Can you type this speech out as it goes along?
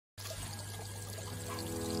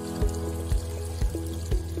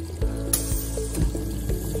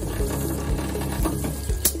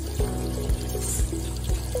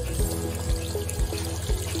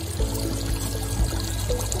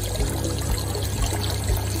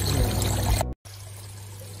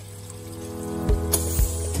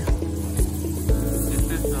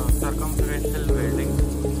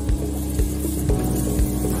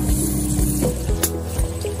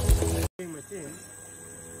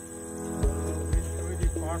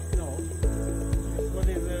parts now. This one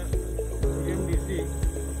is a EMDC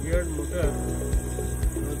geared motor.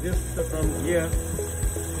 So this from here,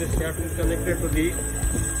 this shaft is connected to the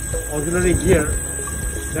auxiliary gear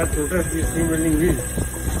that rotates the steam welding wheels.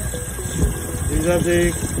 These are the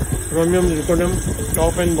chromium zirconium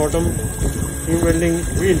top and bottom steam welding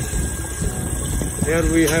wheels. Here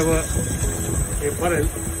we have a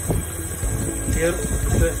furnace. Here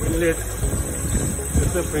is the inlet. This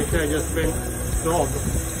is the pressure adjustment knob.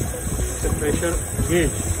 The pressure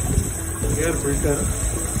gauge, air filter,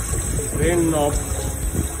 drain knob,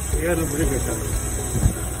 air lubricator.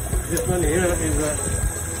 This one here is a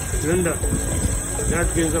cylinder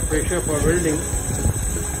that gives the pressure for welding.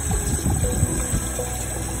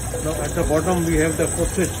 Now at the bottom we have the foot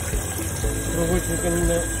switch through which we can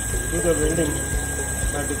do the welding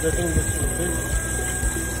by depressing this switch.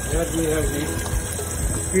 Here we have the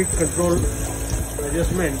speed control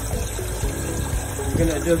adjustment. You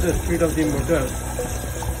can adjust the speed of the motor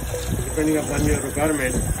depending upon your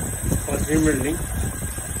requirement for steam welding.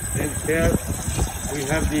 And here we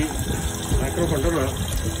have the microcontroller.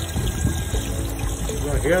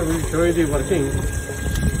 Now here we will show you the working.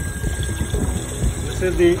 This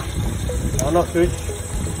is the on-off switch.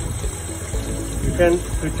 You can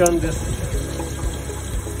switch on this.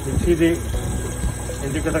 You see the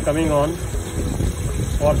indicator coming on.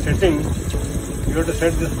 For setting, you have to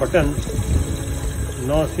set this button.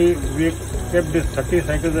 Now see, we kept this 30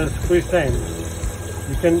 cycles as squeeze time.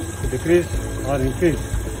 You can decrease or increase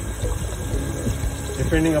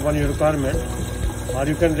depending upon your requirement, or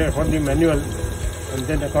you can refer the manual and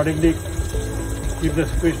then accordingly keep the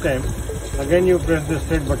squeeze time. Again you press the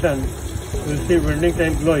set button, you will see welding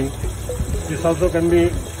time glowing. This also can be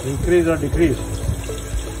increased or decreased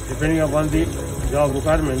depending upon the job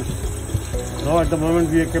requirements. Now at the moment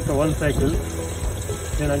we have kept 1 cycle.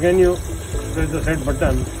 Then again you press the set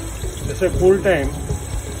button. This is a cool time.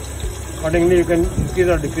 Accordingly you can increase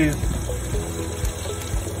or decrease.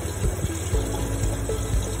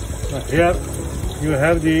 Now here you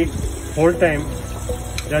have the hold time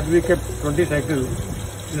that we kept 20 cycles.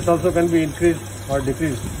 This also can be increased or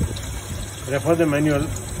decreased. Refer the manual.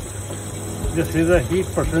 This is a heat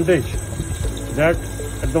percentage that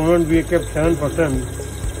at the moment we kept 7%.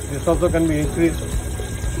 This also can be increased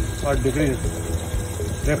or decreased.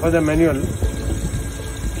 Refer the manual.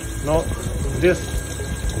 Now this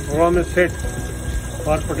program is set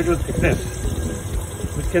for particular thickness,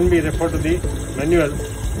 which can be referred to the manual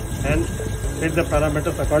and set the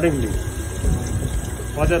parameters accordingly.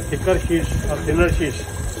 For the thicker sheets or thinner sheets,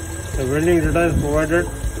 the welding data is provided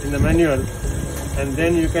in the manual, and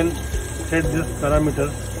then you can set these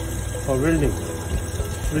parameters for welding.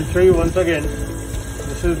 We will show you once again.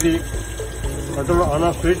 This is the control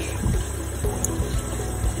on-off switch.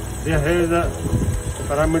 Here is the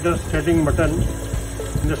parameters setting button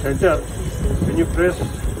in the center. When you press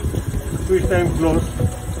squeeze time close,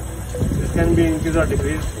 this can be increased or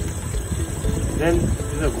decreased. Then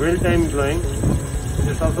this is a weld time glowing.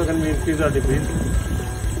 This also can be increased or decreased.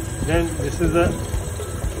 Then this is the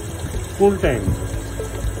cool time,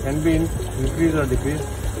 can be increased or decreased.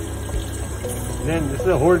 Then this is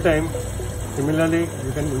the hold time. Similarly,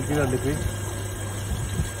 you can increase or decrease.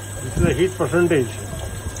 This is the heat percentage.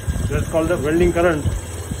 That's called the welding current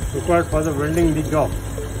required for the welding the job.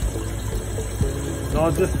 Now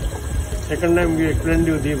this second time we explained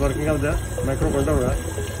you the working of the microcontroller.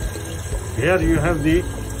 Here you have the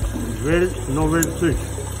weld no weld switch.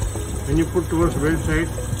 When you put towards weld side,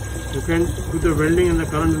 you can do the welding and the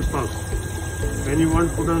current will pass. When you want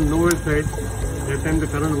to put on no weld side, that time the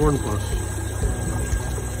current won't pass.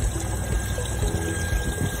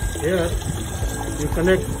 Here you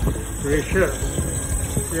connect pressure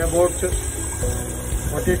to about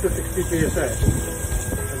 40 to 60 psi.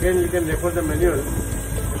 Again you can refer the manual.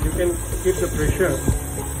 You can keep the pressure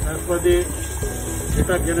as per the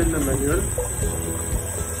data given in the manual.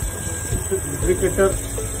 This lubricator,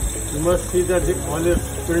 you must see that the oil is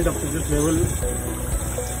filled up to this level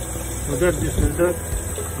so that this filter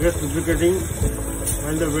gets lubricating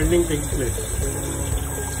while the welding takes place.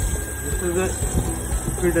 This is the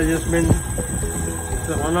speed adjustment. It's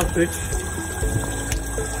the on-off switch.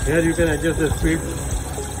 Here you can adjust the speed.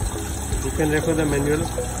 You can refer the manual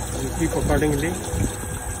and keep accordingly.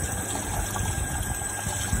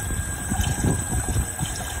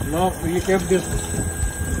 Now we kept this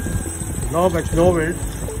knob at no weld.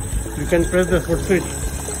 You can press the foot switch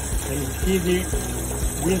and see the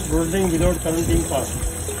wheels rotating without current being passed.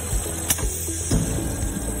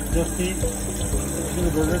 Just see, it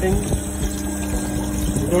is rotating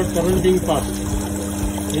without current being passed.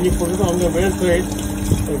 When you put it on the weld side,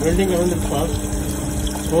 the welding current is passed.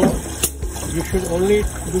 So you should only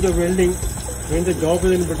do the welding when the job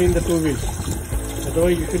is in between the two wheels.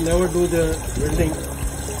 Otherwise you should never do the welding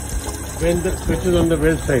when the switch is on the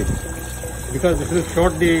weld side, because this will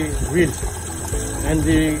short the wheels and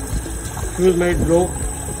the fuse might blow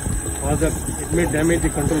or it may damage the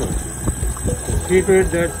controller. See to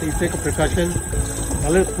it that you take a precaution.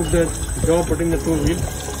 Always put the job between the two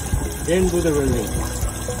wheels, then do the welding.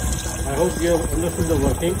 I hope you have understood the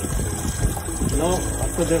working. Now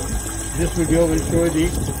after this video will show you the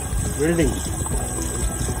welding.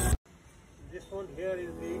 This one here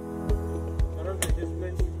is the current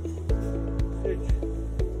adjustment switch.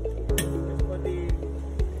 As per the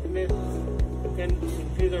thickness, you can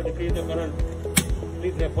increase or decrease the current.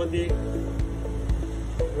 Please refer the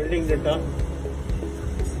welding data.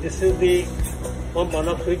 This is the pump on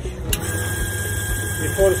off switch.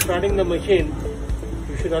 Before starting the machine,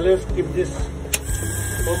 you should always keep this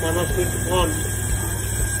pump on off switch on.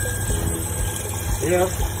 Here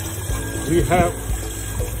we have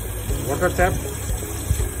water tap.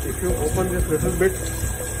 If you open this little bit,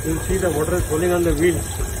 you will see the water is falling on the wheels.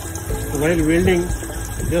 So while welding,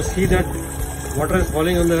 just see that water is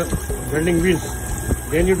falling on the welding wheels.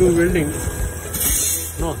 Then you do welding.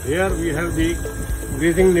 Now here we have the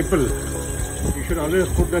greasing nipple. You should always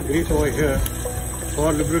put the grease over here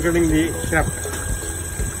for lubricating the shaft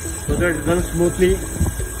so that it runs smoothly.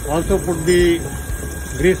 Also put the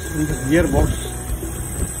grease in this gearbox.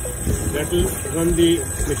 That will run the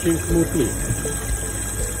machine smoothly.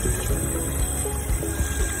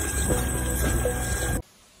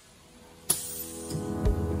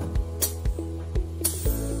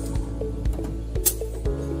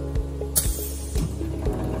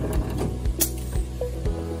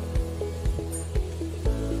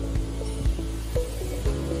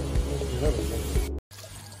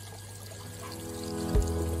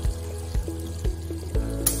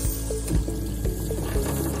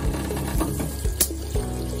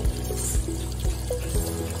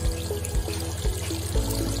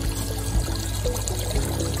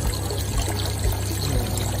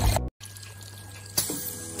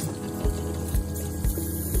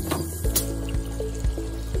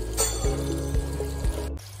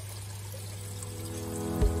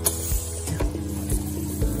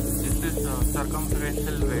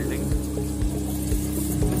 Circumferential welding.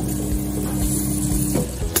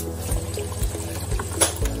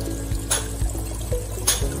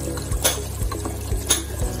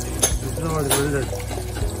 This is how it is welded.